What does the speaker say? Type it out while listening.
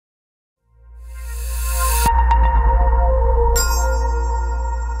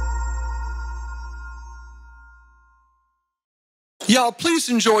Y'all, please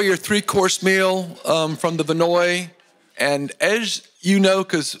enjoy your three-course meal from the Vinoy. And as you know,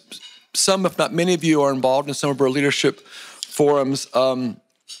 because some, if not many of you, are involved in some of our leadership forums,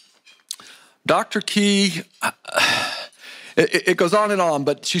 Dr. Key, it goes on,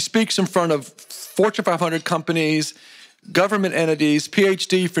 but she speaks in front of Fortune 500 companies, government entities,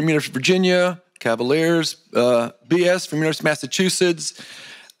 PhD from University of Virginia, Cavaliers, BS from University of Massachusetts.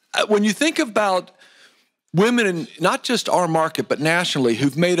 When you think about women in not just our market, but nationally,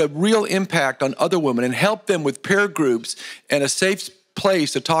 who've made a real impact on other women and helped them with peer groups and a safe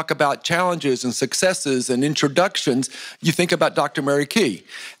place to talk about challenges and successes and introductions, you think about Dr. Mary Key.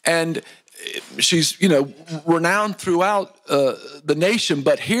 And she's, renowned throughout the nation,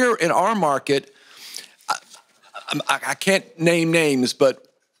 but here in our market, I can't name names, but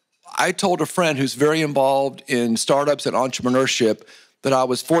I told a friend who's very involved in startups and entrepreneurship that I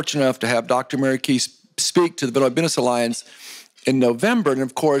was fortunate enough to have Dr. Mary Key speak to the Vinoy Business Alliance in November. And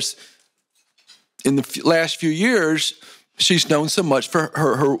of course, in the last few years, she's known so much for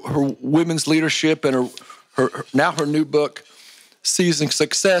her women's leadership and her new book, Seizing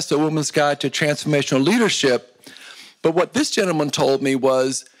Success, A Woman's Guide to Transformational Leadership. But what this gentleman told me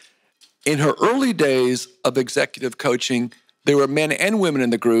was, in her early days of executive coaching, there were men and women in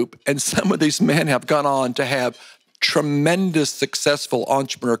the group, and some of these men have gone on to have tremendous successful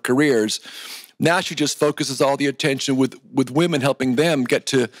entrepreneur careers. Now she just focuses all the attention with women, helping them get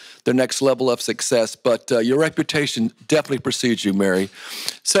to their next level of success. But your reputation definitely precedes you, Mary.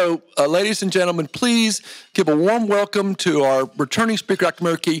 So, ladies and gentlemen, please give a warm welcome to our returning speaker, Dr.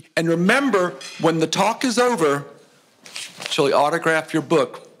 Mary Key. And remember, when the talk is over, she'll autograph your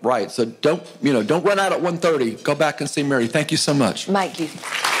book. Right. So don't run out at 1:30. Go back and see Mary. Thank you so much. Mike, you.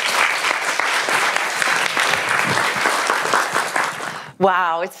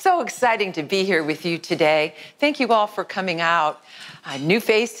 Wow, it's so exciting to be here with you today. Thank you all for coming out. New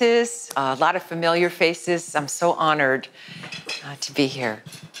faces, a lot of familiar faces. I'm so honored to be here.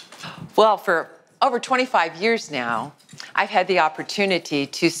 Well, for over 25 years now, I've had the opportunity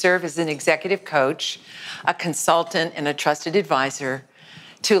to serve as an executive coach, a consultant, and a trusted advisor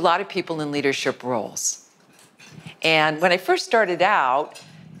to a lot of people in leadership roles. And when I first started out,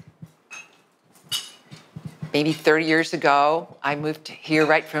 maybe 30 years ago, I moved here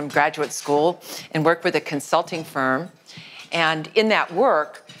right from graduate school and worked with a consulting firm. And in that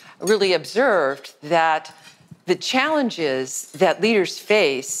work, I really observed that the challenges that leaders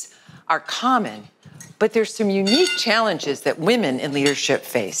face are common, but there's some unique challenges that women in leadership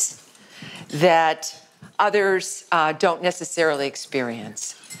face that others don't necessarily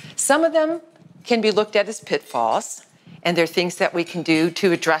experience. Some of them can be looked at as pitfalls, and there are things that we can do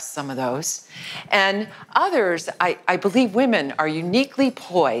to address some of those. And others, I believe women are uniquely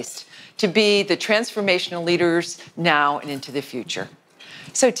poised to be the transformational leaders now and into the future.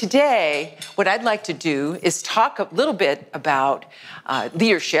 So today, what I'd like to do is talk a little bit about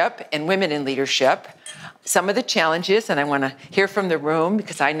leadership and women in leadership, some of the challenges, and I want to hear from the room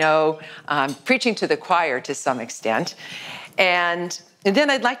because I know I'm preaching to the choir to some extent. And then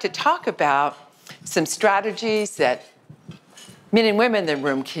I'd like to talk about some strategies that men and women in the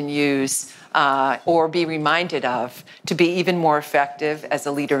room can use or be reminded of to be even more effective as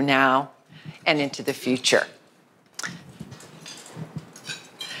a leader now and into the future.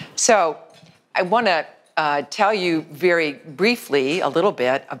 So I want to tell you very briefly a little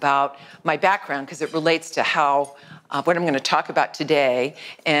bit about my background because it relates to how what I'm going to talk about today,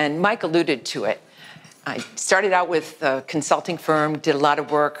 and Mike alluded to it. I started out with a consulting firm, did a lot of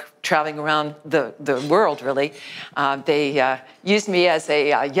work traveling around the world, really. They used me as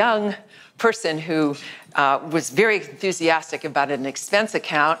a young person who was very enthusiastic about an expense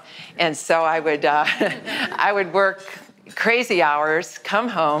account, and so I would work crazy hours, come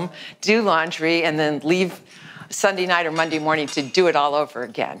home, do laundry, and then leave Sunday night or Monday morning to do it all over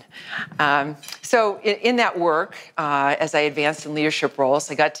again. So in that work, as I advanced in leadership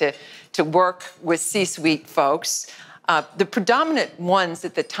roles, I got to work with C-suite folks. The predominant ones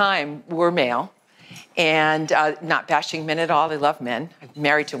at the time were male, and not bashing men at all. I love men. I'm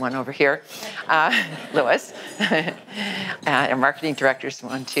married to one over here, Lewis. Our marketing director's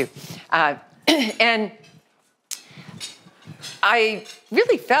one too. And I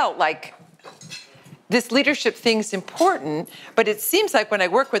really felt like this leadership thing's important, but it seems like when I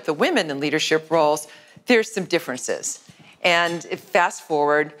work with the women in leadership roles, there's some differences. And fast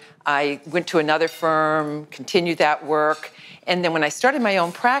forward, I went to another firm, continued that work, and then when I started my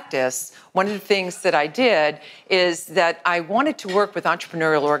own practice, one of the things that I did is that I wanted to work with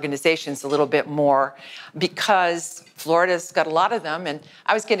entrepreneurial organizations a little bit more because Florida's got a lot of them, and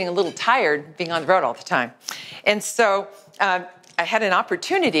I was getting a little tired being on the road all the time. And so I had an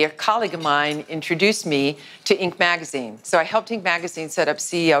opportunity, a colleague of mine introduced me to Inc. magazine. So I helped Inc. magazine set up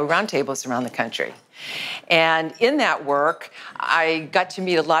CEO roundtables around the country. And in that work, I got to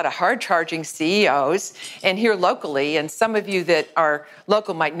meet a lot of hard-charging CEOs, and here locally, and some of you that are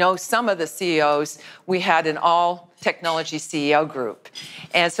local might know some of the CEOs, we had an all-technology CEO group.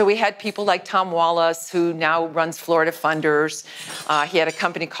 And so we had people like Tom Wallace, who now runs Florida Funders. He had a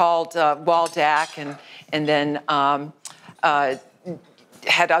company called Waldac, and then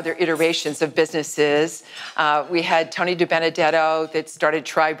had other iterations of businesses. We had Tony DiBenedetto that started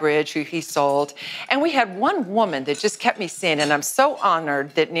TriBridge, who he sold. And we had one woman that just kept me sane, and I'm so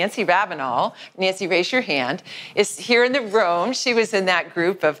honored that Nancy Ravenel, Nancy, raise your hand, is here in the room. She was in that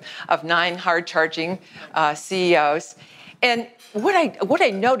group of 9 hard-charging CEOs. And what I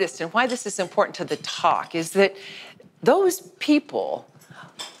noticed, and why this is important to the talk, is that those people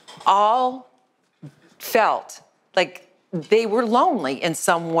all felt like they were lonely in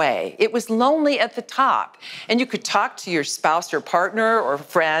some way. It was lonely at the top. And you could talk to your spouse or partner or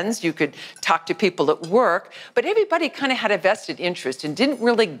friends, you could talk to people at work, but everybody kind of had a vested interest and didn't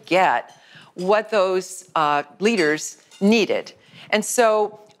really get what those leaders needed. And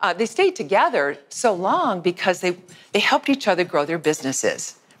so they stayed together so long because they helped each other grow their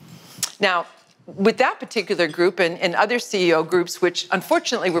businesses. Now, with that particular group and other CEO groups, which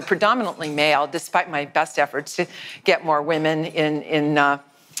unfortunately were predominantly male, despite my best efforts to get more women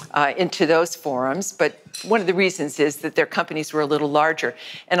into those forums. But one of the reasons is that their companies were a little larger,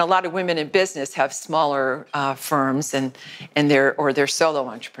 and a lot of women in business have smaller firms and they're solo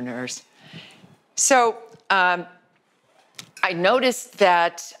entrepreneurs. So I noticed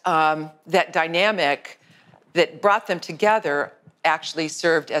that that dynamic that brought them together actually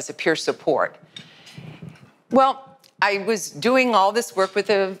served as a peer support. Well, I was doing all this work with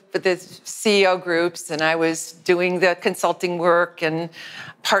the CEO groups, and I was doing the consulting work and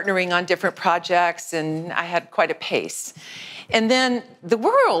partnering on different projects, and I had quite a pace. And then the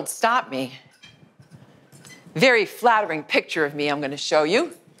world stopped me. Very flattering picture of me I'm going to show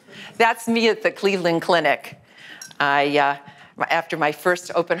you. That's me at the Cleveland Clinic. After my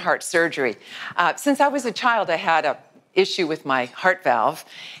first open heart surgery. Since I was a child, I had an issue with my heart valve,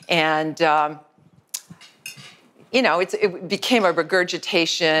 and it became a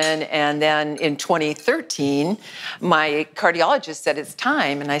regurgitation, and then in 2013, my cardiologist said, it's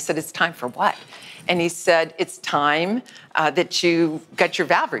time, and I said, it's time for what? And he said, it's time that you got your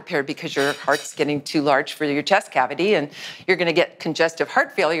valve repaired because your heart's getting too large for your chest cavity, and you're going to get congestive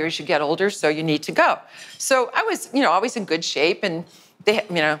heart failure as you get older, so you need to go. So I was, always in good shape, and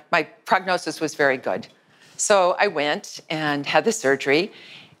my prognosis was very good. So I went and had the surgery,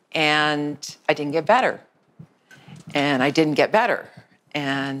 and I didn't get better. And I didn't get better.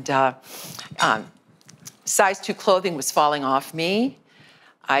 And size 2 clothing was falling off me.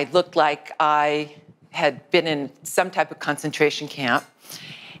 I looked like I had been in some type of concentration camp.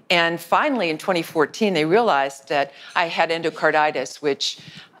 And finally, in 2014, they realized that I had endocarditis, which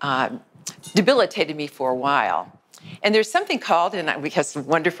debilitated me for a while. And there's something called, and we have some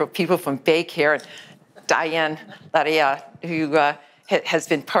wonderful people from Baycare, Diane Laria, who has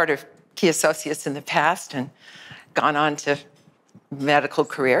been part of Key Associates in the past and gone on to medical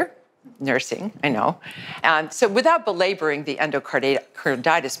career, nursing, I know. So without belaboring the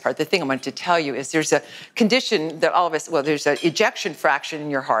endocarditis part, the thing I wanted to tell you is there's a condition that all of us, there's an ejection fraction in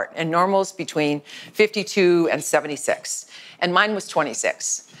your heart, and normal's between 52 and 76, and mine was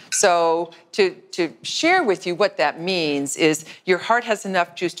 26. So to share with you what that means is your heart has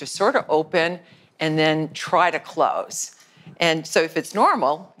enough juice to sort of open and then try to close. And so if it's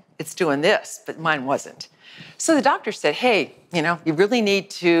normal, it's doing this, but mine wasn't. So the doctor said, hey, you really need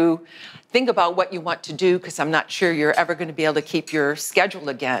to think about what you want to do because I'm not sure you're ever going to be able to keep your schedule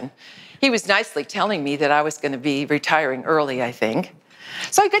again. He was nicely telling me that I was going to be retiring early, I think.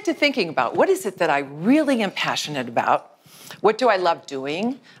 So I got to thinking about what is it that I really am passionate about? What do I love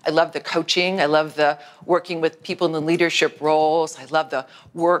doing? I love the coaching. I love the working with people in the leadership roles. I love the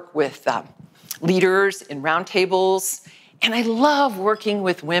work with leaders in roundtables. And I love working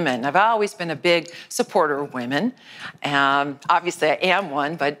with women. I've always been a big supporter of women. Obviously, I am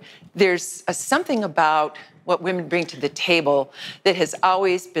one, but there's something about what women bring to the table that has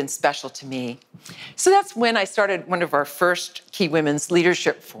always been special to me. So that's when I started one of our first Key Women's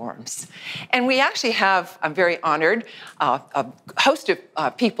Leadership Forums. And we actually have, I'm very honored, a host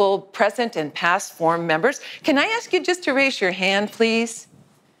of people, present and past forum members. Can I ask you just to raise your hand, please?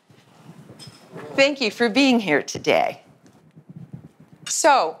 Thank you for being here today.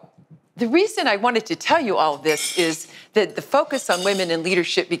 So The reason I wanted to tell you all of this is that the focus on women in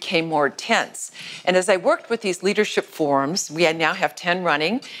leadership became more intense. And as I worked with these leadership forums, we now have 10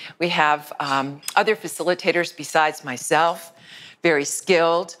 running. We have other facilitators besides myself, very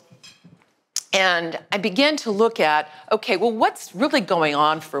skilled. And I began to look at, okay, well, what's really going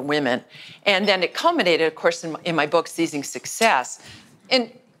on for women? And then it culminated, of course, in my book, Seizing Success. And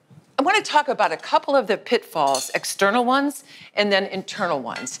I want to talk about a couple of the pitfalls, external ones and then internal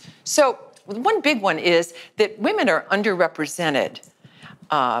ones. So one big one is that women are underrepresented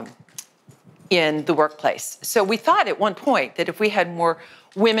in the workplace. So we thought at one point that if we had more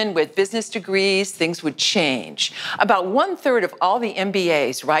women with business degrees, things would change. About 1/3 of all the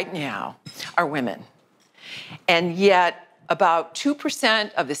MBAs right now are women. And yet about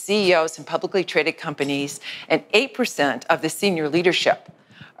 2% of the CEOs in publicly traded companies and 8% of the senior leadership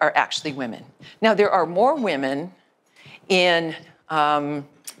are actually women. Now, there are more women in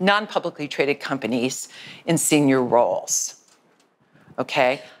non-publicly traded companies in senior roles,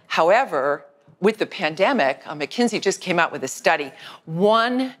 okay? However, with the pandemic, McKinsey just came out with a study.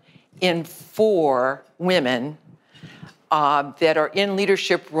 1 in 4 women that are in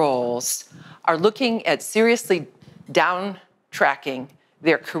leadership roles are looking at seriously down-tracking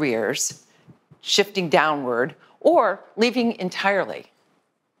their careers, shifting downward, or leaving entirely.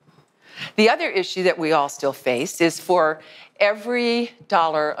 The other issue that we all still face is for every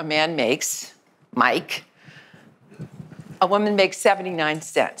dollar a man makes, Mike, a woman makes 79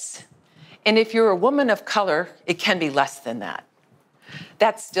 cents. And if you're a woman of color, it can be less than that.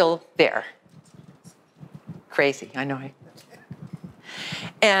 That's still there. Crazy, I know.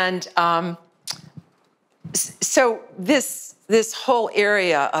 And so this whole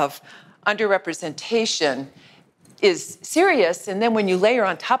area of underrepresentation is serious. And then when you layer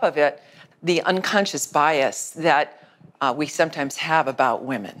on top of it the unconscious bias that we sometimes have about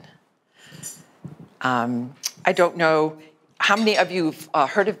women. I don't know how many of you have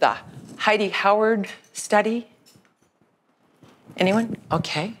heard of the Heidi Howard study? Anyone?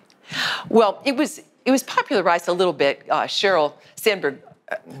 Okay. Well, it was popularized a little bit. Sheryl Sandberg,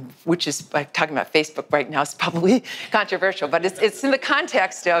 which is talking about Facebook right now, is probably controversial, but it's in the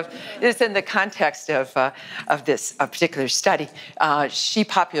context of this particular study. She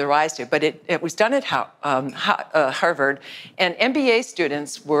popularized it, but it was done at Harvard, and MBA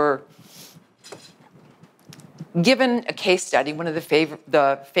students were given a case study, one of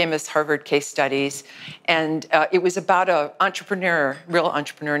the famous Harvard case studies, and it was about a real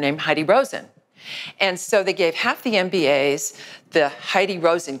entrepreneur named Heidi Rosen. And so they gave half the MBAs the Heidi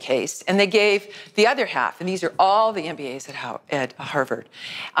Rosen case, and they gave the other half, and these are all the MBAs at Harvard,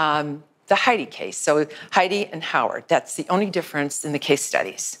 the Heidi case. So Heidi and Howard, that's the only difference in the case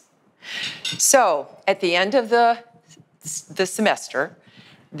studies. So at the end of the semester,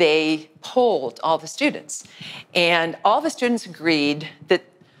 they polled all the students, and all the students agreed that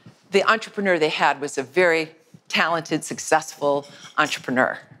the entrepreneur they had was a very talented, successful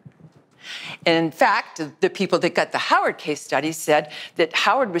entrepreneur. And in fact, the people that got the Howard case study said that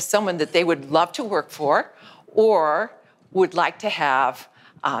Howard was someone that they would love to work for or would like to have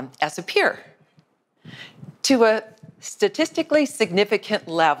as a peer. To a statistically significant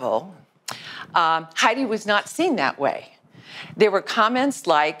level, Heidi was not seen that way. There were comments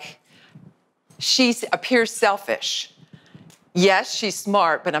like, she appears selfish. Yes, she's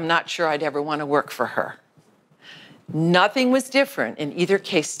smart, but I'm not sure I'd ever want to work for her. Nothing was different in either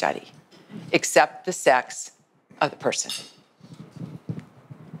case study, except the sex of the person.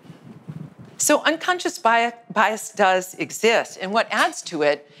 So unconscious bias does exist, and what adds to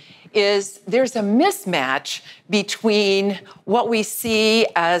it is there's a mismatch between what we see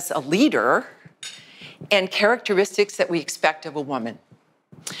as a leader and characteristics that we expect of a woman.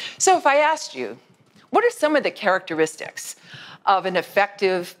 So if I asked you, what are some of the characteristics of an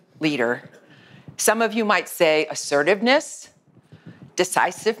effective leader? Some of you might say assertiveness,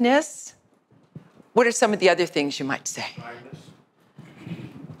 decisiveness. What are some of the other things you might say? Kindness.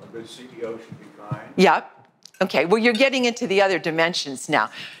 A good CEO should be kind. Yep. Okay, well, you're getting into the other dimensions now.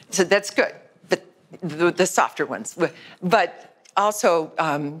 So that's good, but the softer ones. But also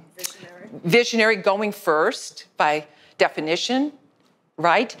visionary, going first by definition,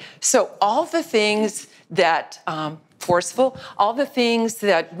 right? So all the things that, forceful, all the things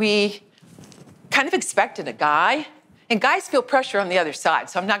that we kind of expect in a guy. And guys feel pressure on the other side,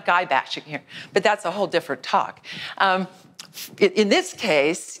 so I'm not guy bashing here, but that's a whole different talk. In this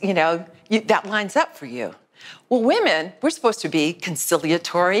case, that lines up for you. Well, women, we're supposed to be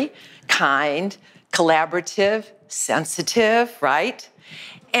conciliatory, kind, collaborative, sensitive, right?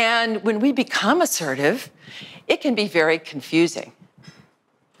 And when we become assertive, it can be very confusing.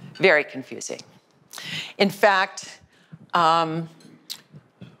 Very confusing. In fact,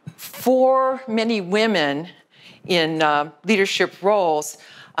 for many women in leadership roles,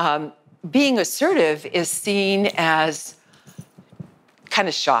 being assertive is seen as kind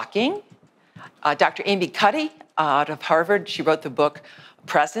of shocking. Dr. Amy Cuddy out of Harvard, she wrote the book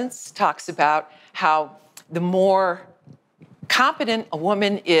Presence, talks about how the more competent a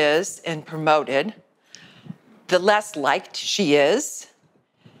woman is and promoted, the less liked she is,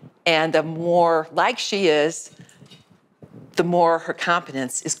 and the more liked she is, the more her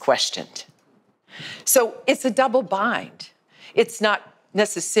competence is questioned. So it's a double bind. It's not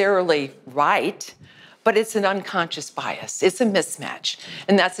necessarily right, but it's an unconscious bias. It's a mismatch.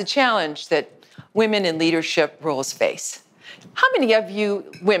 And that's a challenge that women in leadership roles face. How many of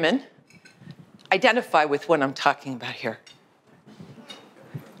you women identify with what I'm talking about here?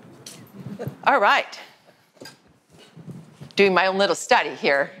 All right. Doing my own little study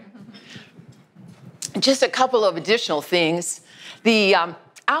here. Just a couple of additional things. The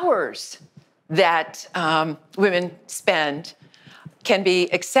hours that women spend can be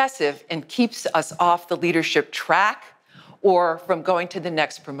excessive and keeps us off the leadership track or from going to the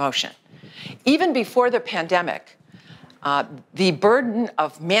next promotion. Even before the pandemic, the burden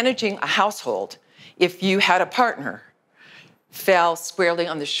of managing a household, if you had a partner, fell squarely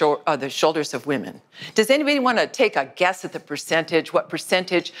on the shoulders of women. Does anybody want to take a guess at the percentage? What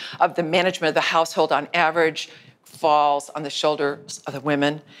percentage of the management of the household on average falls on the shoulders of the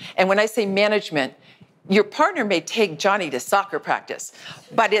women? And when I say management, your partner may take Johnny to soccer practice,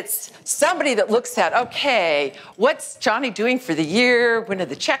 but it's somebody that looks at, okay, what's Johnny doing for the year? When are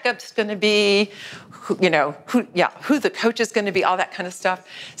the checkups going to be? Who the coach is going to be, all that kind of stuff.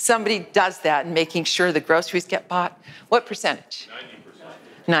 Somebody does that and making sure the groceries get bought. What percentage?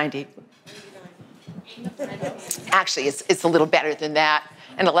 90%. 90. Actually, it's a little better than that,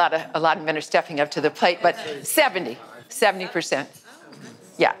 and a lot of men are stepping up to the plate, but 70%.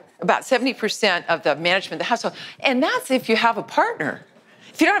 Yeah, about 70% of the management of the household. And that's if you have a partner.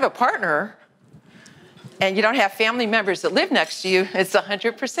 If you don't have a partner and you don't have family members that live next to you, it's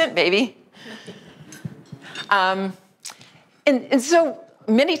 100%, baby. And so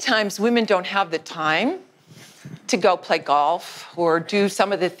many times women don't have the time to go play golf or do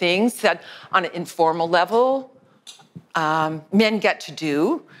some of the things that on an informal level men get to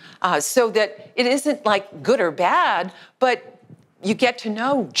do, so that it isn't like good or bad, but you get to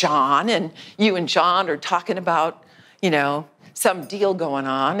know John, and you and John are talking about, some deal going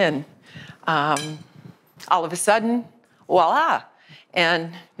on, and all of a sudden, voila,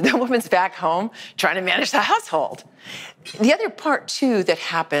 and the woman's back home trying to manage the household. The other part, too, that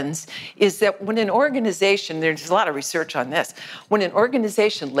happens is that when an organization, there's a lot of research on this, when an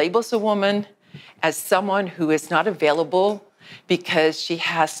organization labels a woman as someone who is not available because she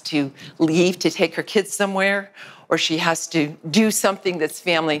has to leave to take her kids somewhere, or she has to do something that's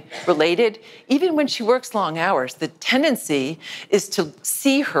family related, even when she works long hours, the tendency is to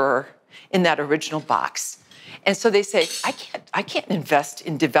see her in that original box. And so they say, I can't invest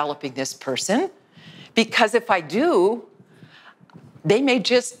in developing this person, because if I do, they may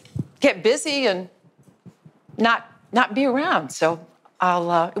just get busy and not be around. So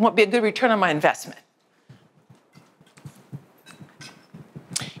it won't be a good return on my investment.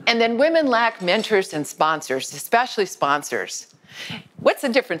 And then women lack mentors and sponsors, especially sponsors. What's the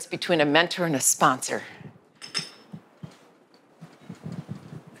difference between a mentor and a sponsor?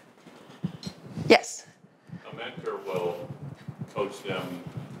 Yes? A mentor will coach them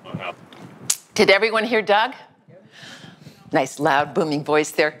on how. Did everyone hear Doug? Nice, loud, booming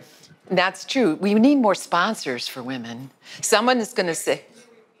voice there. That's true. We need more sponsors for women. Someone is going to say.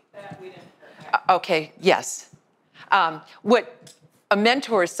 Okay, yes. What a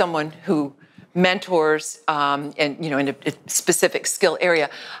mentor is someone who mentors in a specific skill area.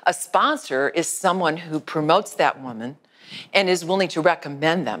 A sponsor is someone who promotes that woman and is willing to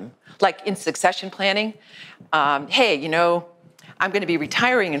recommend them. Like in succession planning, hey, I'm going to be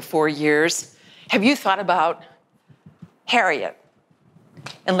retiring in 4 years. Have you thought about Harriet?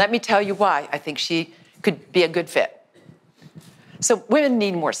 And let me tell you why I think she could be a good fit. So women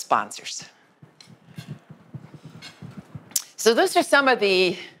need more sponsors. So those are some of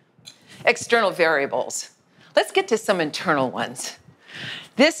the external variables. Let's get to some internal ones.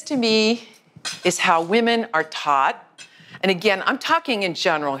 This, to me, is how women are taught. And again, I'm talking in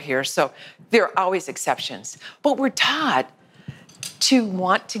general here, so there are always exceptions. But we're taught to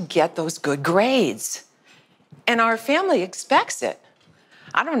want to get those good grades. And our family expects it.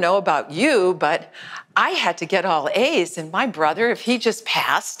 I don't know about you, but I had to get all A's, and my brother, if he just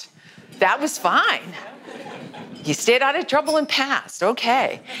passed, that was fine. You stayed out of trouble and passed,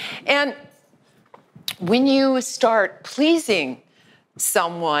 okay. And when you start pleasing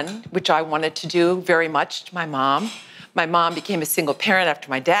someone, which I wanted to do very much to my mom became a single parent after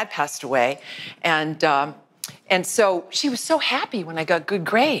my dad passed away. And so she was so happy when I got good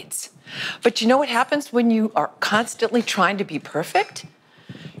grades. But you know what happens when you are constantly trying to be perfect?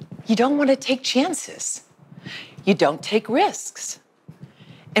 You don't want to take chances. You don't take risks.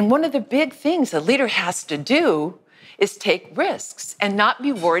 And one of the big things a leader has to do is take risks and not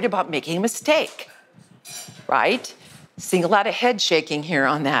be worried about making a mistake, right? Seeing a lot of head shaking here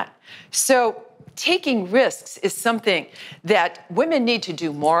on that. So taking risks is something that women need to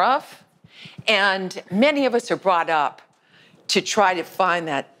do more of, and many of us are brought up to try to find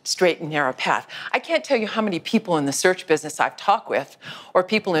that straight and narrow path. I can't tell you how many people in the search business I've talked with, or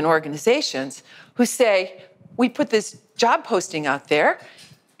people in organizations who say, we put this job posting out there,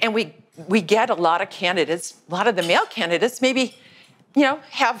 and we get a lot of candidates, a lot of the male candidates maybe,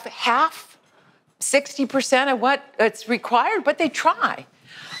 have half, 60% of what it's required, but they try.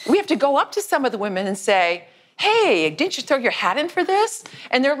 We have to go up to some of the women and say, hey, didn't you throw your hat in for this?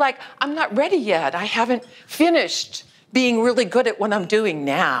 And they're like, I'm not ready yet. I haven't finished being really good at what I'm doing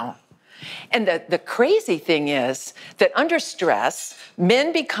now. And the crazy thing is that under stress,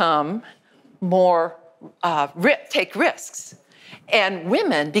 men become more, take risks. And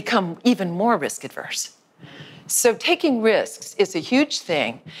women become even more risk adverse. So taking risks is a huge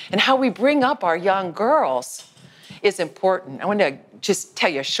thing. And how we bring up our young girls is important. I want to just tell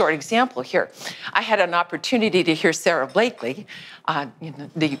you a short example here. I had an opportunity to hear Sarah Blakely,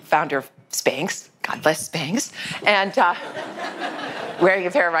 the founder of Spanx, God bless Spanx, and wearing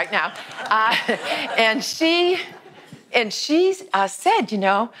a pair right now. And she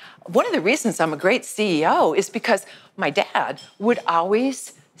said, one of the reasons I'm a great CEO is because my dad would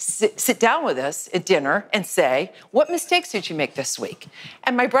always sit down with us at dinner and say, what mistakes did you make this week?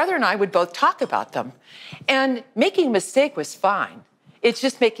 And my brother and I would both talk about them. And making a mistake was fine. It's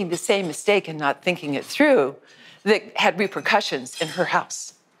just making the same mistake and not thinking it through that had repercussions in her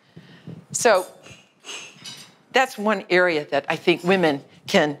house. So that's one area that I think women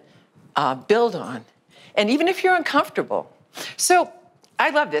can build on. And even if you're uncomfortable. So I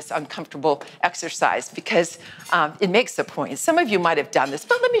love this uncomfortable exercise because it makes a point. Some of you might have done this,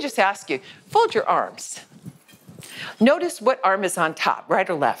 but let me just ask you, fold your arms. Notice what arm is on top, right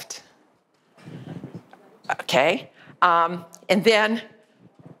or left? Okay. And then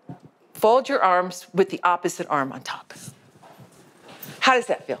fold your arms with the opposite arm on top. How does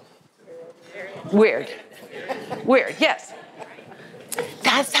that feel? Weird. Weird, yes.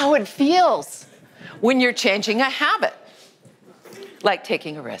 That's how it feels when you're changing a habit, like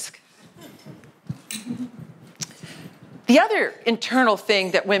taking a risk. The other internal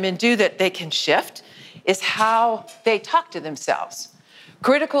thing that women do that they can shift is how they talk to themselves.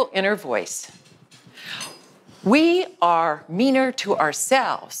 Critical inner voice. We are meaner to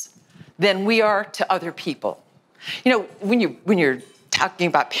ourselves than we are to other people. When you're talking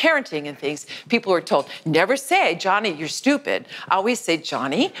about parenting and things, people are told, never say, Johnny, you're stupid. Always say,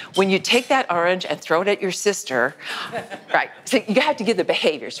 Johnny, when you take that orange and throw it at your sister, right? So you have to give the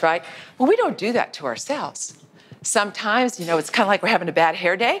behaviors, right? Well, we don't do that to ourselves. Sometimes, it's kind of like we're having a bad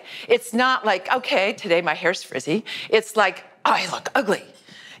hair day. It's not like, okay, today my hair's frizzy. It's like, oh, I look ugly.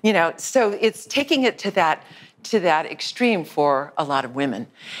 So it's taking it to that extreme for a lot of women.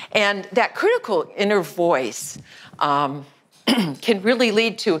 And that critical inner voice can really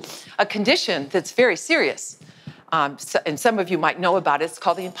lead to a condition that's very serious. And some of you might know about it. It's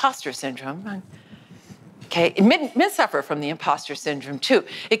called the imposter syndrome. Okay, men suffer from the imposter syndrome too.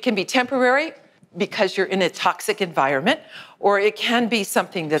 It can be temporary because you're in a toxic environment, or it can be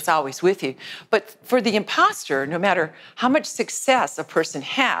something that's always with you. But for the imposter, no matter how much success a person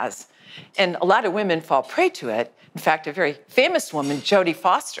has, and a lot of women fall prey to it. In fact, a very famous woman, Jodie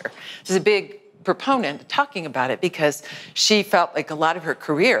Foster, is a big proponent talking about it because she felt like a lot of her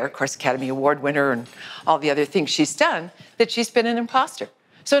career, of course, Academy Award winner and all the other things she's done, that she's been an imposter.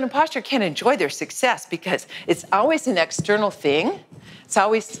 So an imposter can't enjoy their success because it's always an external thing. It's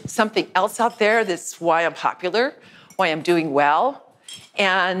always something else out there that's why I'm popular, why I'm doing well.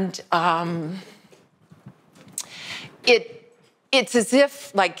 And it's as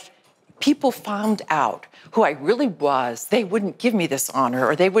if like people found out who I really was, they wouldn't give me this honor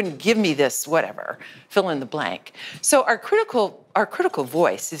or they wouldn't give me this whatever, fill in the blank. So our critical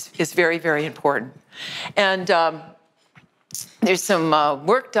voice is very, very important. And there's some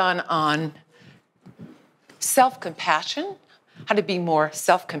work done on self-compassion, how to be more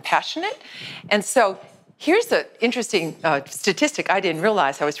self-compassionate. And so here's an interesting statistic I didn't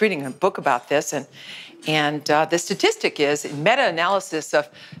realize. I was reading a book about this, and And the statistic is, in meta-analysis of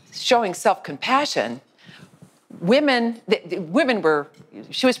showing self-compassion,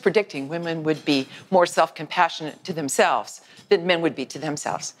 she was predicting women would be more self-compassionate to themselves than men would be to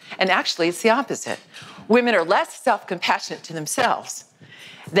themselves. And actually, it's the opposite. Women are less self-compassionate to themselves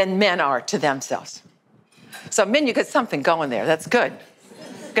than men are to themselves. So men, you got something going there. That's good.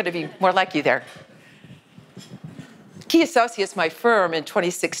 Going to be more like you there. Key Associates, my firm, in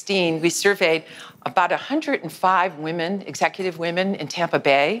 2016, we surveyed about 105 women, executive women in Tampa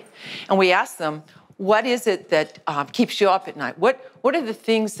Bay, and we asked them, what is it that keeps you up at night? What are the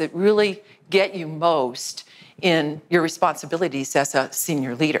things that really get you most in your responsibilities as a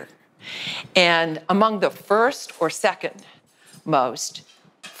senior leader? And among the first or second most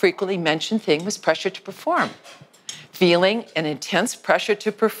frequently mentioned thing was pressure to perform. Feeling an intense pressure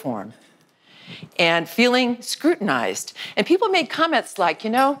to perform and feeling scrutinized. And people made comments like,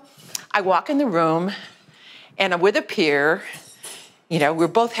 I walk in the room and I'm with a peer, we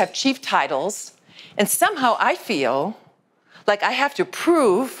both have chief titles, and somehow I feel like I have to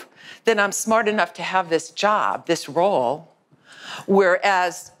prove that I'm smart enough to have this job, this role,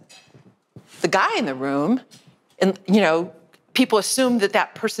 whereas the guy in the room, and people assume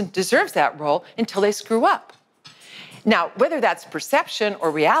that person deserves that role until they screw up. Now, whether that's perception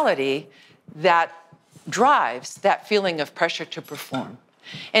or reality, that drives that feeling of pressure to perform.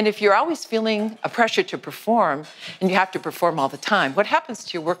 And if you're always feeling a pressure to perform and you have to perform all the time, what happens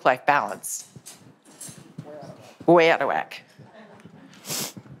to your work-life balance? Way out of whack.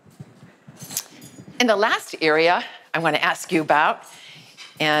 And the last area I want to ask you about,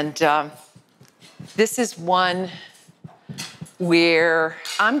 and this is one where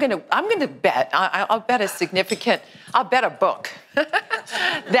I'm going to bet, I'll bet a book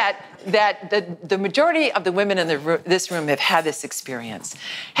that the majority of the women in this room have had this experience.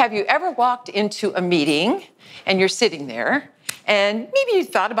 Have you ever walked into a meeting and you're sitting there and maybe you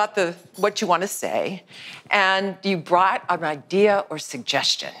thought about what you want to say and you brought an idea or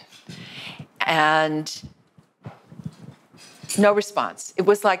suggestion and no response? It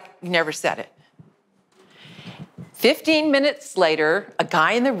was like you never said it. 15 minutes later, a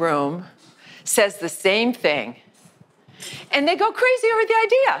guy in the room says the same thing, and they go crazy over the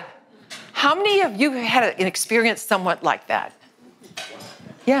idea. How many of you have had an experience somewhat like that?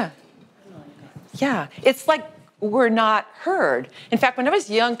 Yeah. It's like we're not heard. In fact, when I was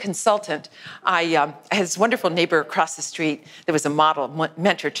a young consultant, I had this wonderful neighbor across the street that was a model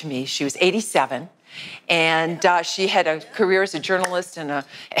mentor to me. She was 87. And she had a career as a journalist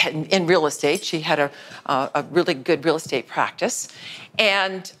in real estate. She had a really good real estate practice.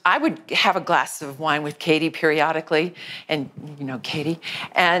 And I would have a glass of wine with Katie periodically, and Katie.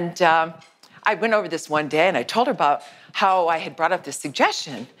 And I went over this one day, and I told her about how I had brought up this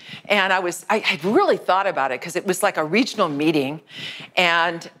suggestion. And I had really thought about it because it was like a regional meeting.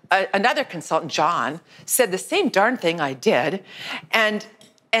 And another consultant, John, said the same darn thing I did.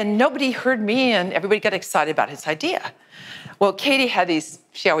 And nobody heard me, and everybody got excited about his idea. Well, Katie had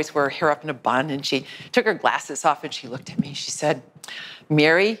she always wore her hair up in a bun, and she took her glasses off, and she looked at me. She said,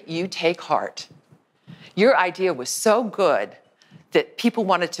 Mary, you take heart. Your idea was so good that people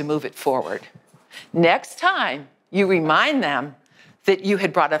wanted to move it forward. Next time, you remind them that you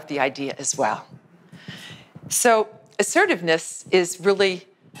had brought up the idea as well. So assertiveness is really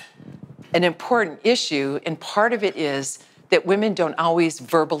an important issue, and part of it is that women don't always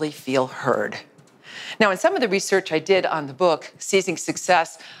verbally feel heard. Now, in some of the research I did on the book, Seizing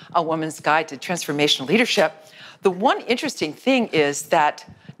Success, A Woman's Guide to Transformational Leadership, the one interesting thing is that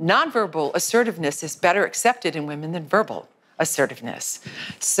nonverbal assertiveness is better accepted in women than verbal assertiveness.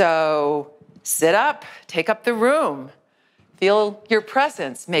 So sit up, take up the room, feel your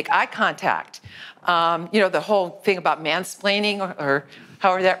presence, make eye contact. The whole thing about mansplaining or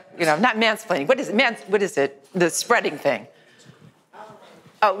however that, not mansplaining. What is it? What is it? The spreading thing.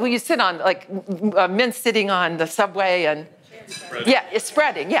 Oh, well, you sit on, men sitting on the subway and, yeah, it's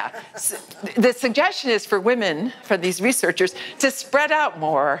spreading, yeah. So the suggestion is for women, for these researchers, to spread out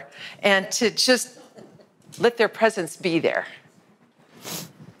more and to just let their presence be there.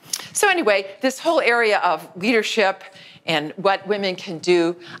 So anyway, this whole area of leadership and what women can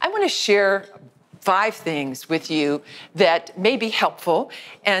do, I want to share 5 things with you that may be helpful.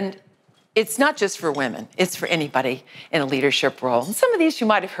 And it's not just for women, it's for anybody in a leadership role. And some of these you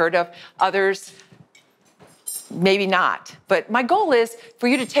might have heard of, others maybe not. But my goal is for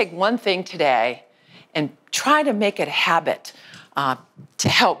you to take one thing today and try to make it a habit to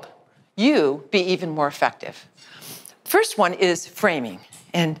help you be even more effective. First one is framing.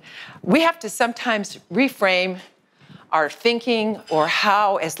 And we have to sometimes reframe our thinking or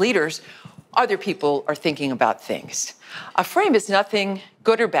how, as leaders, other people are thinking about things. A frame is nothing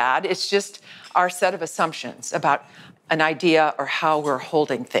good or bad. It's just our set of assumptions about an idea or how we're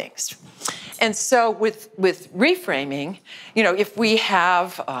holding things. And so with reframing, if we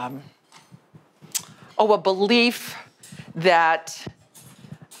have a belief that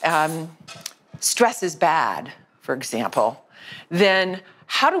stress is bad, for example, then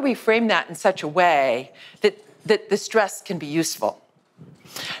how do we frame that in such a way that the stress can be useful?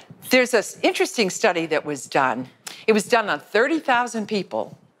 There's this interesting study that was done. It was done on 30,000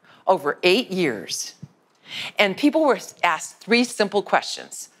 people over 8 years. And people were asked 3 simple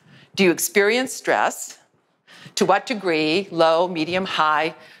questions. Do you experience stress? To what degree? Low, medium,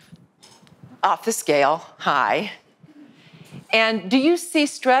 high, off the scale, high. And do you see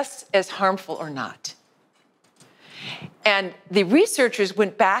stress as harmful or not? And the researchers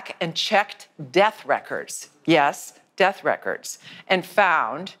went back and checked death records. Yes, death records, and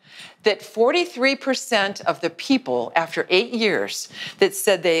found that 43% of the people after 8 years that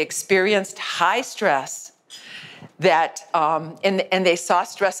said they experienced high stress, that and they saw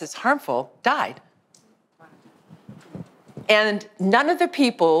stress as harmful, died. And none of the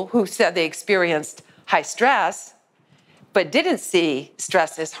people who said they experienced high stress but didn't see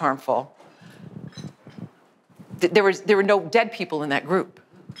stress as harmful, there were no dead people in that group.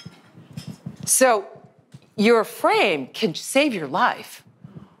 So your frame can save your life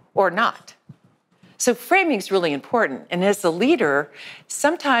or not. So framing is really important. And as a leader,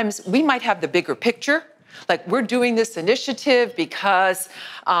 sometimes we might have the bigger picture, like we're doing this initiative because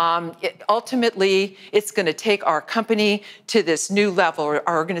ultimately it's going to take our company to this new level, or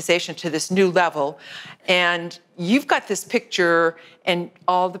our organization to this new level. And you've got this picture and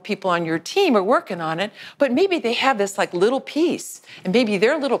all the people on your team are working on it, but maybe they have this like little piece, and maybe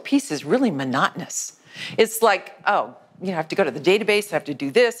their little piece is really monotonous. It's like, oh, I have to go to the database, I have to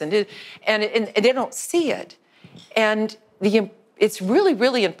do this, and they don't see it. And it's really,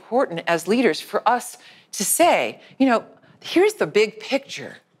 really important as leaders for us to say, here's the big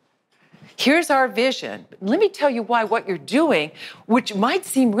picture. Here's our vision. Let me tell you why what you're doing, which might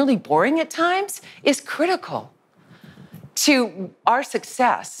seem really boring at times, is critical to our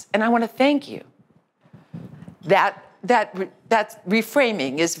success. And I want to thank you. That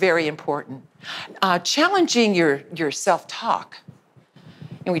reframing is very important. Challenging your self-talk.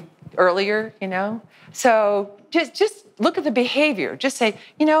 Earlier, So just look at the behavior. Just say,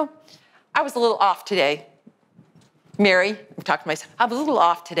 I was a little off today. Mary, I'm talking to myself, I was a little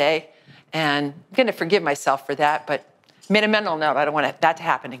off today, and I'm going to forgive myself for that, but made a mental note, I don't want that to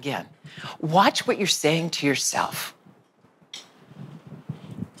happen again. Watch what you're saying to yourself.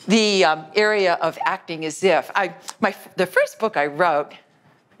 The area of acting as if. The first book I wrote,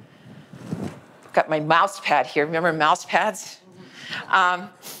 got my mouse pad here. Remember mouse pads?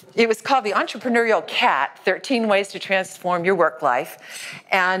 It was called The Entrepreneurial Cat, 13 Ways to Transform Your Work Life.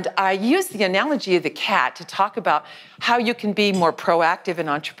 And I used the analogy of the cat to talk about how you can be more proactive and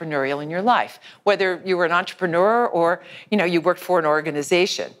entrepreneurial in your life, whether you were an entrepreneur or you worked for an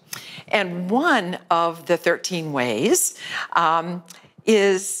organization. And one of the 13 ways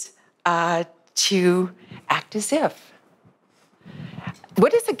is to act as if.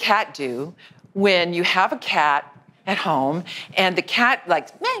 What does a cat do when you have a cat at home and the cat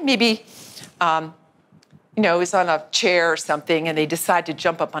maybe is on a chair or something, and they decide to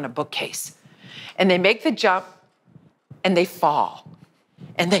jump up on a bookcase, and they make the jump and they fall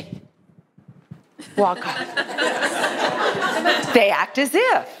and they walk off. They act as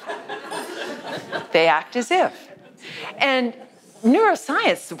if. They act as if. And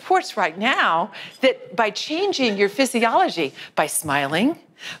neuroscience supports right now that by changing your physiology, by smiling,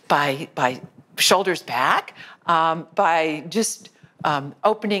 by shoulders back, by just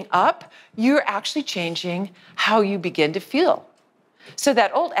opening up, you're actually changing how you begin to feel. So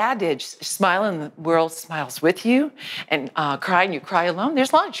that old adage, smile and the world smiles with you, and cry and you cry alone,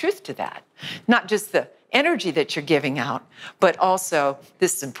 there's a lot of truth to that. Not just the energy that you're giving out, but also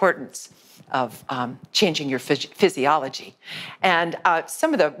this importance of changing your physiology. And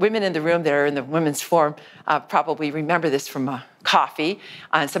some of the women in the room that are in the women's forum probably remember this from coffee,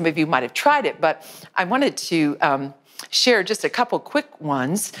 and some of you might have tried it, but I wanted to share just a couple quick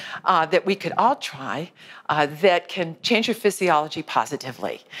ones that we could all try that can change your physiology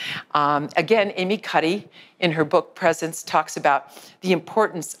positively. Again, Amy Cuddy, in her book Presence, talks about the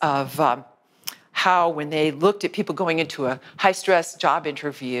importance of how when they looked at people going into a high-stress job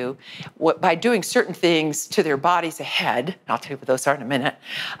interview, by doing certain things to their bodies ahead, and I'll tell you what those are in a minute,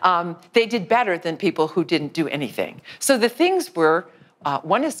 they did better than people who didn't do anything. So the things were,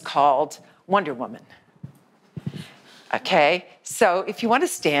 one is called Wonder Woman. Okay, so if you want to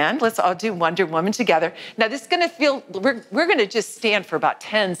stand, let's all do Wonder Woman together. Now this is going to feel, we're going to just stand for about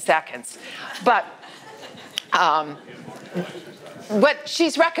 10 seconds. But what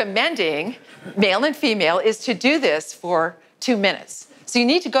she's recommending, male and female, is to do this for 2 minutes. So you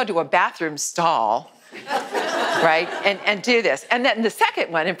need to go to a bathroom stall, right, and do this. And then the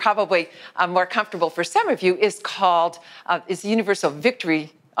second one, and probably more comfortable for some of you, is called, is the Universal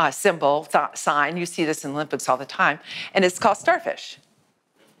Victory symbol, sign. You see this in Olympics all the time. And it's called starfish.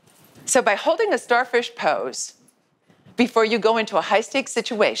 So by holding a starfish pose before you go into a high-stakes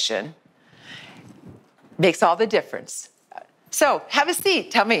situation makes all the difference. So have a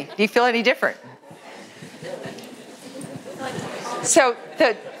seat. Tell me, do you feel any different? So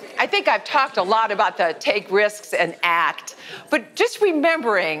I think I've talked a lot about the take risks and act, but just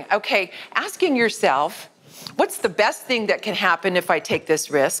remembering, okay, asking yourself, what's the best thing that can happen if I take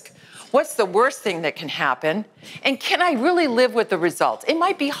this risk? What's the worst thing that can happen? And can I really live with the results? It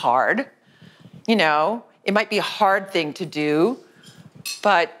might be hard, you know, it might be a hard thing to do,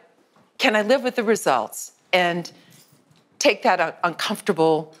 but can I live with the results and take that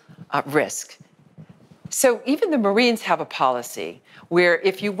uncomfortable risk? So even the Marines have a policy where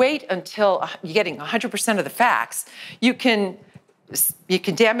if you wait until you're getting 100% of the facts, you can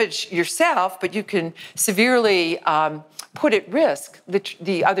damage yourself, but you can severely put at risk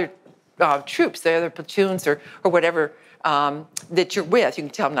the other troops, the other platoons or whatever that you're with. You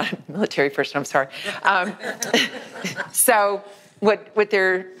can tell I'm not a military person, I'm sorry. So what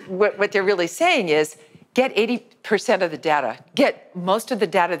they're really saying is get 80% of the data, get most of the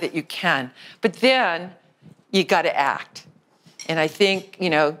data that you can, but then you got to act. And I think, you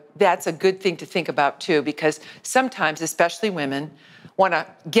know, that's a good thing to think about too, because sometimes, especially women, want to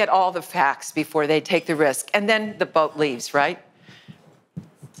get all the facts before they take the risk, and then the boat leaves, right?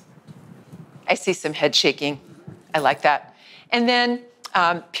 I see some head shaking. I like that. And then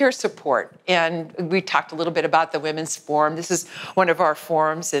peer support. And we talked a little bit about the Women's Forum. This is one of our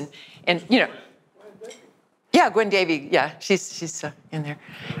forums, and you know, yeah, Gwen Davey, yeah, she's in there.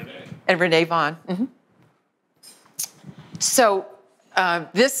 And Renee Vaughn. Mm-hmm. So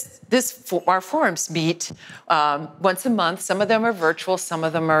our forums meet once a month. Some of them are virtual, some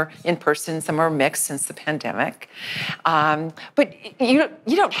of them are in person, some are mixed since the pandemic. But you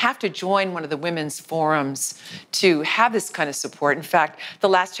don't have to join one of the women's forums to have this kind of support. In fact, the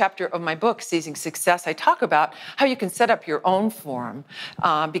last chapter of my book, Seizing Success, I talk about how you can set up your own forum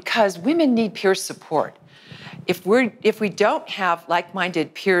because women need peer support. If we don't have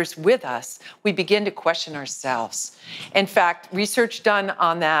like-minded peers with us, we begin to question ourselves. In fact, research done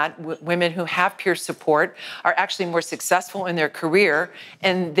on that, women who have peer support are actually more successful in their career,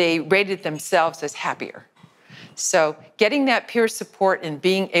 and they rated themselves as happier. So getting that peer support and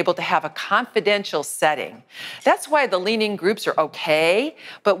being able to have a confidential setting, that's why the leaning groups are okay,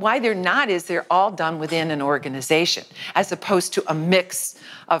 but why they're not is they're all done within an organization, as opposed to a mix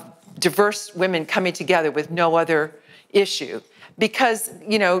of diverse women coming together with no other issue. Because,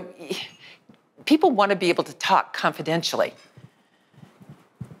 you know, people want to be able to talk confidentially.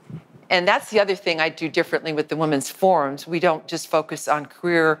 And that's the other thing I do differently with the women's forums. We don't just focus on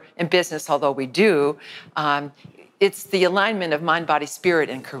career and business, although we do. It's the alignment of mind, body, spirit,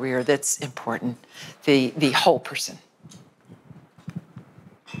 and career that's important, the whole person.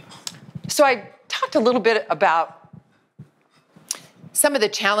 So I talked a little bit about some of the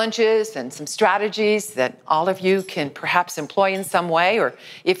challenges and some strategies that all of you can perhaps employ in some way, or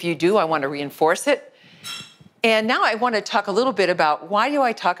if you do, I want to reinforce it. And now I want to talk a little bit about why do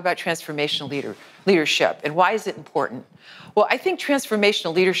I talk about transformational leadership and why is it important? Well, I think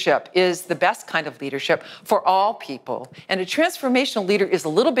transformational leadership is the best kind of leadership for all people. And a transformational leader is a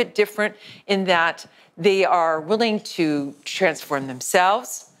little bit different in that they are willing to transform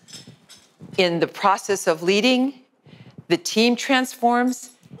themselves. In the process of leading, the team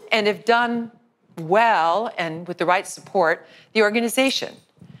transforms, and if done well and with the right support, the organization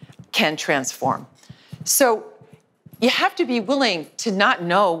can transform. So you have to be willing to not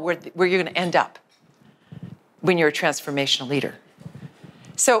know where you're going to end up when you're a transformational leader.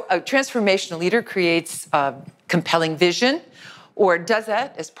 So a transformational leader creates a compelling vision, or does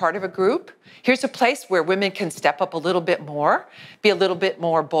that as part of a group. Here's a place where women can step up a little bit more, be a little bit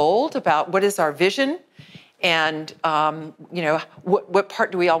more bold about what is our vision, and you know, what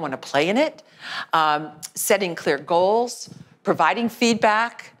part do we all want to play in it? Setting clear goals, providing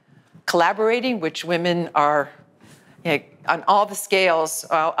feedback, collaborating, which women are, you know, on all the scales,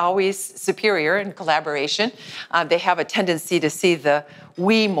 always superior in collaboration. They have a tendency to see the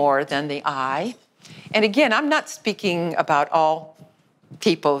we more than the I. And again, I'm not speaking about all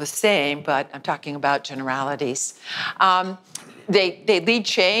people the same, but I'm talking about generalities. They lead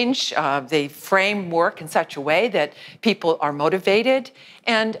change, they frame work in such a way that people are motivated,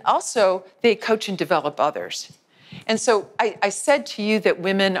 and also they coach and develop others. And so I said to you that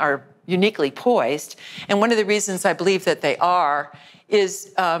women are uniquely poised, and one of the reasons I believe that they are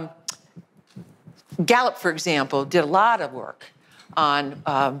is Gallup, for example, did a lot of work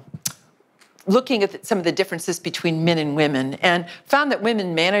on looking at some of the differences between men and women, and found that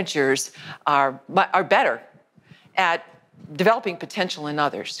women managers are better at developing potential in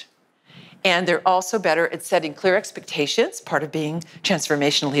others. And they're also better at setting clear expectations, part of being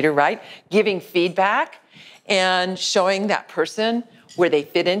transformational leader, right? Giving feedback and showing that person where they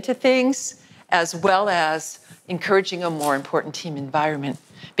fit into things, as well as encouraging a more important team environment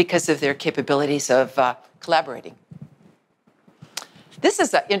because of their capabilities of collaborating. This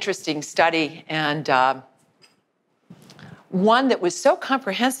is an interesting study, and one that was so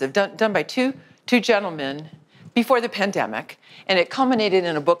comprehensive, done by two gentlemen before the pandemic, and it culminated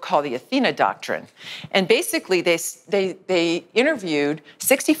in a book called The Athena Doctrine. And basically, they interviewed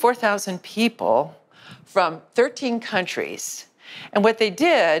 64,000 people from 13 countries. And what they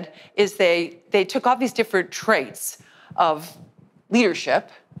did is they took all these different traits of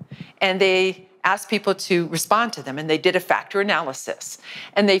leadership, and they asked people to respond to them, and they did a factor analysis.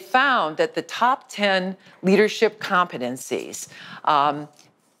 And they found that the top 10 leadership competencies,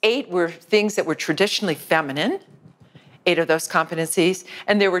 8 were things that were traditionally feminine, 8 of those competencies,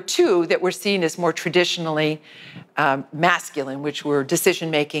 and there were 2 that were seen as more traditionally masculine, which were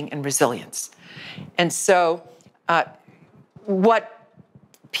decision-making and resilience. And so what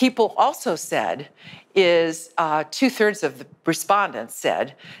people also said is 2/3 of the respondents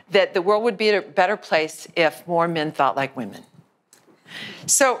said that the world would be a better place if more men thought like women.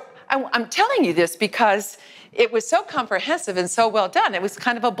 So I'm telling you this because it was so comprehensive and so well done. It was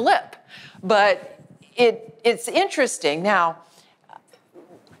kind of a blip, but it's interesting. Now,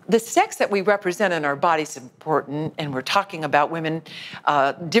 the sex that we represent in our bodies is important, and we're talking about women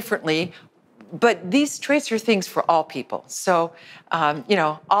differently, but these traits are things for all people. So,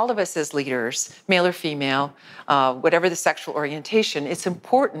 all of us as leaders, male or female, whatever the sexual orientation, it's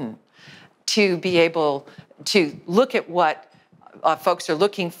important to be able to look at what folks are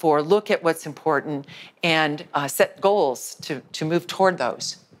looking for, look at what's important, and set goals to move toward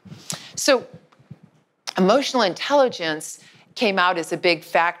those. So emotional intelligence came out as a big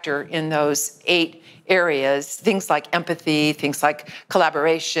factor in those 8 areas, things like empathy, things like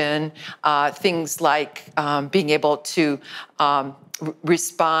collaboration, things like being able to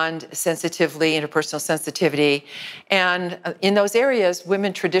respond sensitively, interpersonal sensitivity. And in those areas,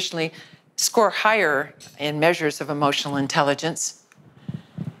 women traditionally score higher in measures of emotional intelligence.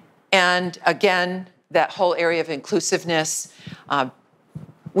 And again, that whole area of inclusiveness.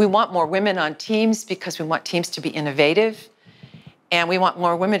 We want more women on teams because we want teams to be innovative. And we want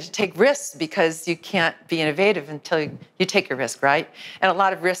more women to take risks because you can't be innovative until you take a risk, right? And a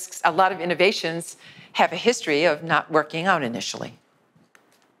lot of risks, a lot of innovations have a history of not working out initially.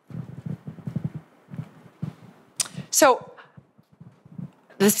 So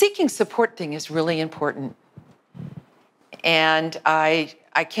the seeking support thing is really important. And I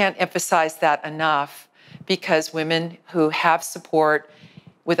can't emphasize that enough, because women who have support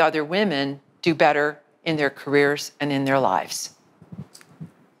with other women do better in their careers and in their lives.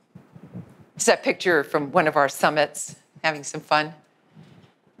 It's that picture from one of our summits, having some fun.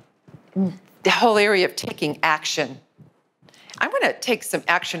 The whole area of taking action. I'm going to take some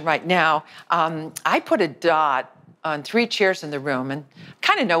action right now. I put a dot on 3 chairs in the room, and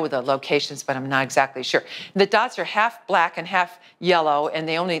kind of know the locations, but I'm not exactly sure. The dots are half black and half yellow, and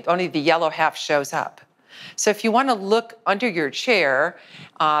only the yellow half shows up. So if you want to look under your chair,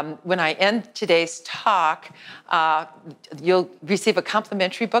 when I end today's talk, you'll receive a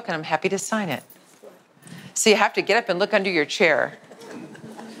complimentary book, and I'm happy to sign it. So you have to get up and look under your chair.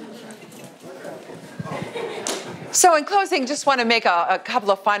 So in closing, just want to make a couple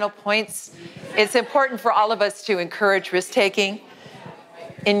of final points. It's important for all of us to encourage risk-taking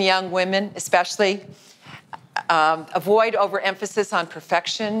in young women, especially. Avoid overemphasis on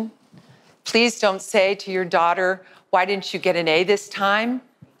perfection. Please don't say to your daughter, "Why didn't you get an A this time?"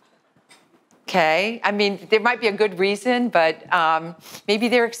 Okay? I mean, there might be a good reason, but maybe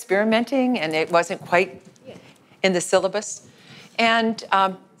they're experimenting and it wasn't quite in the syllabus. And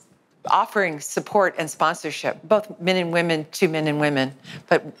offering support and sponsorship, both men and women to men and women,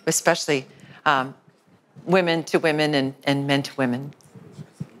 but especially women to women and men to women.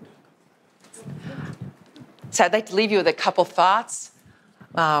 So I'd like to leave you with a couple thoughts.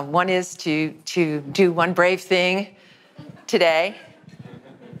 One is to do one brave thing today.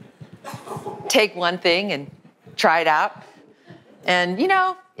 take one thing and try it out. And, you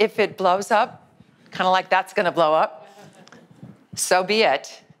know, if it blows up, kind of like that's going to blow up, so be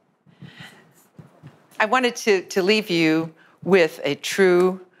it. I wanted to leave you with a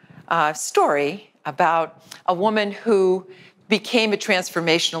true story about a woman who became a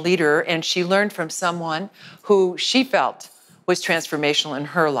transformational leader, and she learned from someone who she felt was transformational in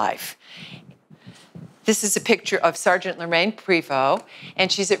her life. This is a picture of Sergeant Lorraine Prevost,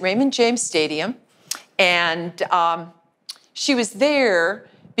 and she's at Raymond James Stadium. And she was there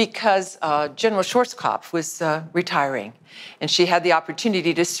because General Schwarzkopf was retiring, and she had the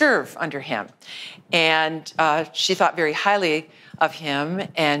opportunity to serve under him. And she thought very highly of him,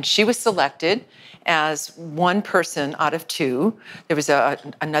 and she was selected as one person out of two. There was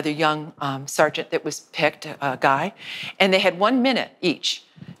another young sergeant that was picked, a guy, and they had 1 minute each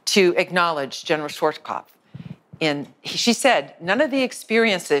to acknowledge General Schwarzkopf. And she said none of the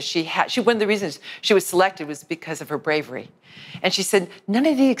experiences she had, one of the reasons she was selected was because of her bravery. And she said, none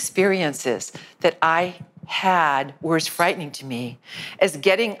of the experiences that I had were as frightening to me as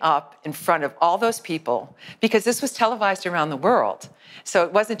getting up in front of all those people, because this was televised around the world. So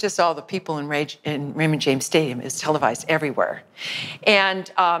it wasn't just all the people in Raymond James Stadium, it was televised everywhere. And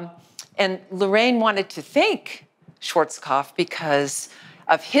Lorraine wanted to thank Schwarzkopf because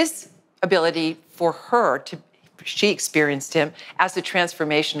of his ability for her to, she experienced him as a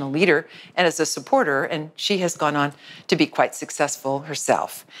transformational leader and as a supporter, and she has gone on to be quite successful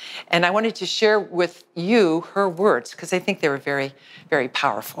herself. And I wanted to share with you her words because I think they were very, very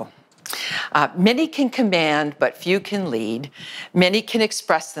powerful. Many can command, but few can lead. Many can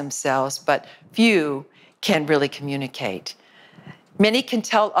express themselves, but few can really communicate. Many can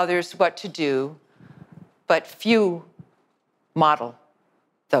tell others what to do, but few model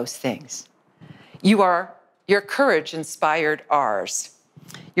those things. Your courage inspired ours.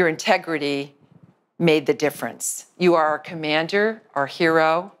 Your integrity made the difference. You are our commander, our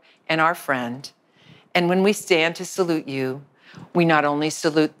hero, and our friend. And when we stand to salute you, we not only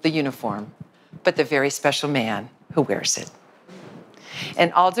salute the uniform, but the very special man who wears it.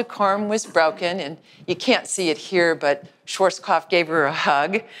 And all decorum was broken, and you can't see it here, but Schwarzkopf gave her a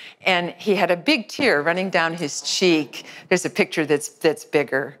hug, and he had a big tear running down his cheek. There's a picture that's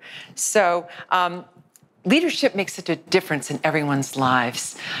bigger. So leadership makes such a difference in everyone's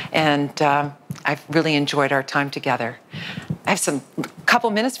lives, and I've really enjoyed our time together. I have a couple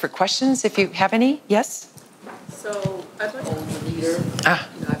minutes for questions if you have any. Yes? So I'd like to be a leader.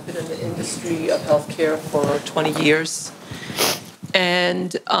 I've been in the industry of healthcare for 20 years.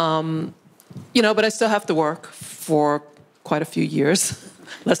 And, but I still have to work for quite a few years,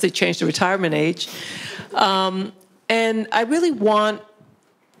 unless they change the retirement age. And I really want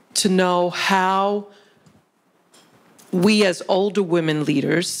to know how we as older women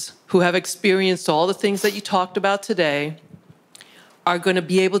leaders who have experienced all the things that you talked about today are going to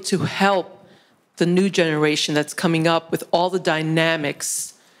be able to help the new generation that's coming up with all the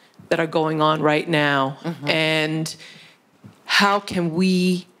dynamics that are going on right now. Mm-hmm. And how can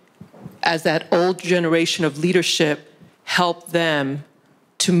we, as that old generation of leadership, help them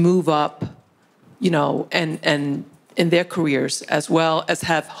to move up, and in their careers, as well as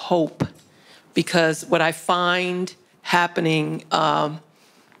have hope? Because what I find happening, and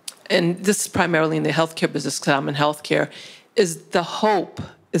this is primarily in the healthcare business because I'm in healthcare, is the hope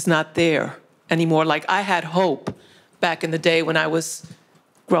is not there anymore. Like I had hope back in the day when I was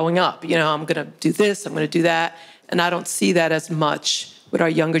growing up. I'm going to do this, I'm going to do that. And I don't see that as much with our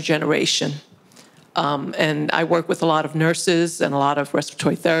younger generation. And I work with a lot of nurses and a lot of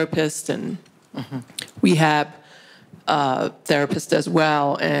respiratory therapists and rehab therapists as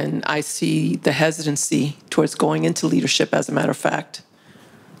well. And I see the hesitancy towards going into leadership, as a matter of fact.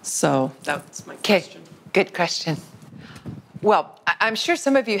 So that's my question. Good question. Well, I'm sure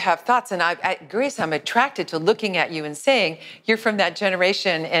some of you have thoughts, and Grace, I'm attracted to looking at you and saying you're from that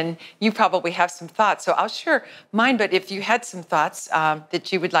generation, and you probably have some thoughts. So I'll share mine, but if you had some thoughts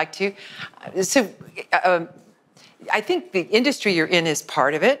that you would like to. I think the industry you're in is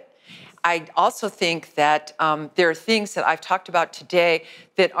part of it. I also think that there are things that I've talked about today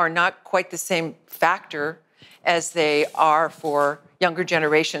that are not quite the same factor as they are for younger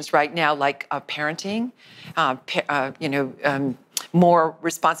generations right now, like parenting, more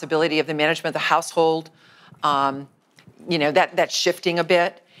responsibility of the management of the household, that's shifting a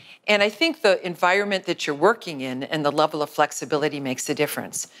bit. And I think the environment that you're working in and the level of flexibility makes a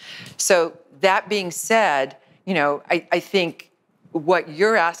difference. So that being said, I think what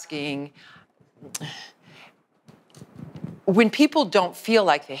you're asking, when people don't feel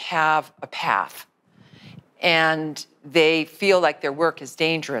like they have a path and they feel like their work is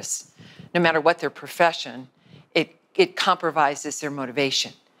dangerous, no matter what their profession, it compromises their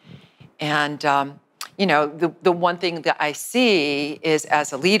motivation. And you know, the one thing that I see is,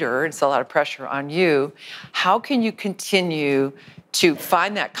 as a leader, it's a lot of pressure on you, how can you continue to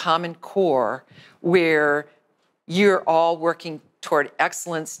find that common core where you're all working toward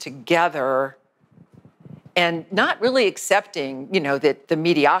excellence together and not really accepting, you know, the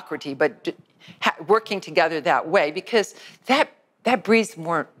mediocrity, but working together that way, because that breeds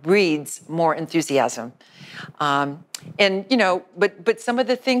more enthusiasm. And, you know, but some of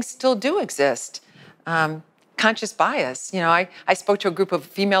the things still do exist. Conscious bias. You know, I spoke to a group of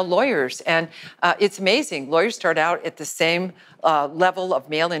female lawyers, and it's amazing. Lawyers start out at the same level of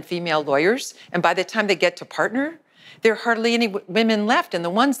male and female lawyers, and by the time they get to partner, there are hardly any women left. And the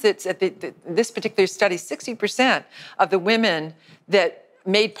ones that, this particular study, 60% of the women that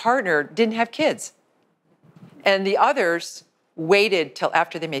made partner didn't have kids. And the others waited till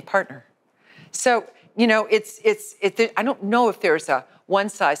after they made partner. So, you know, I don't know if there's a one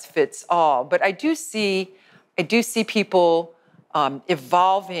size fits all, but I do see people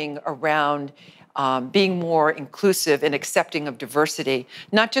evolving around being more inclusive and accepting of diversity,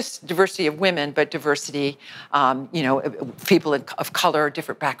 not just diversity of women, but diversity, you know, people of color,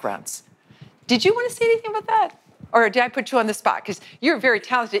 different backgrounds. Did you want to say anything about that? Or did I put you on the spot? Because you're a very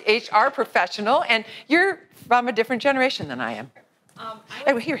talented HR professional, and you're from a different generation than I am.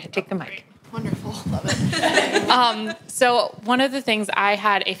 Oh, here, take the mic. Wonderful, love it. So one of the things, I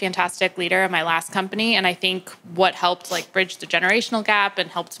had a fantastic leader in my last company, and I think what helped like bridge the generational gap and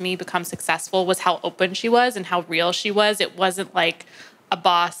helped me become successful was how open she was and how real she was. It wasn't like a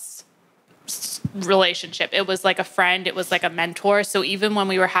boss relationship. It was like a friend. It was like a mentor. So even when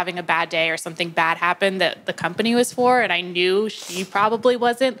we were having a bad day or something bad happened that the company was for, and I knew she probably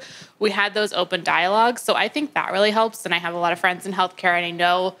wasn't, we had those open dialogues. So I think that really helps. And I have a lot of friends in healthcare, and I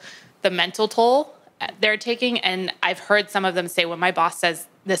know the mental toll they're taking. And I've heard some of them say, when my boss says,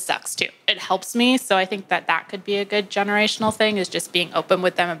 this sucks too, it helps me. So I think that could be a good generational thing, is just being open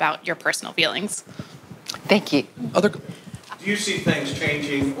with them about your personal feelings. Thank you. Do you see things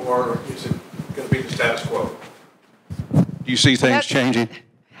changing, or is it going to be the status quo? Do you see things changing?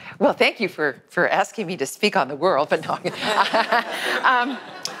 Well, thank you for asking me to speak on the world, but no.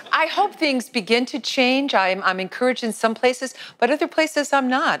 I hope things begin to change. I'm encouraged in some places, but other places I'm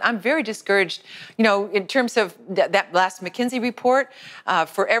not. I'm very discouraged. You know, in terms of that last McKinsey report,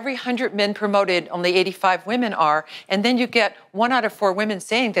 for every 100 men promoted, only 85 women are, and then you get 1 out of 4 women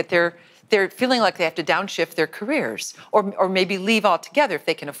saying that they're feeling like they have to downshift their careers, or maybe leave altogether if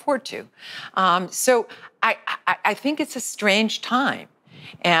they can afford to. So I think it's a strange time.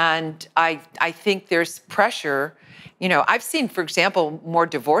 And I think there's pressure. You know, I've seen, for example, more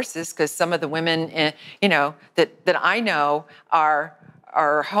divorces because some of the women, you know, that I know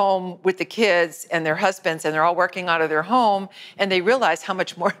are home with the kids and their husbands, and they're all working out of their home, and they realize how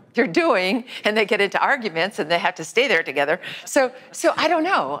much more they're doing, and they get into arguments, and they have to stay there together. So I don't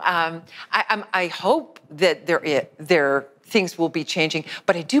know. I hope that there things will be changing,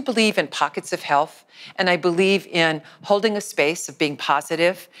 but I do believe in pockets of health, and I believe in holding a space of being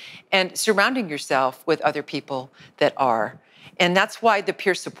positive and surrounding yourself with other people that are. And that's why the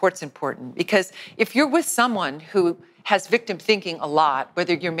peer support's important, because if you're with someone who has victim thinking a lot,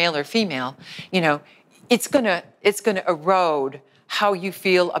 whether you're male or female, you know, it's gonna erode how you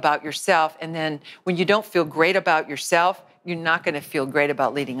feel about yourself. And then when you don't feel great about yourself, you're not gonna feel great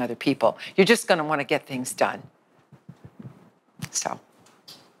about leading other people. You're just gonna wanna get things done. So,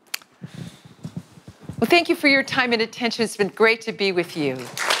 well, thank you for your time and attention. It's been great to be with you.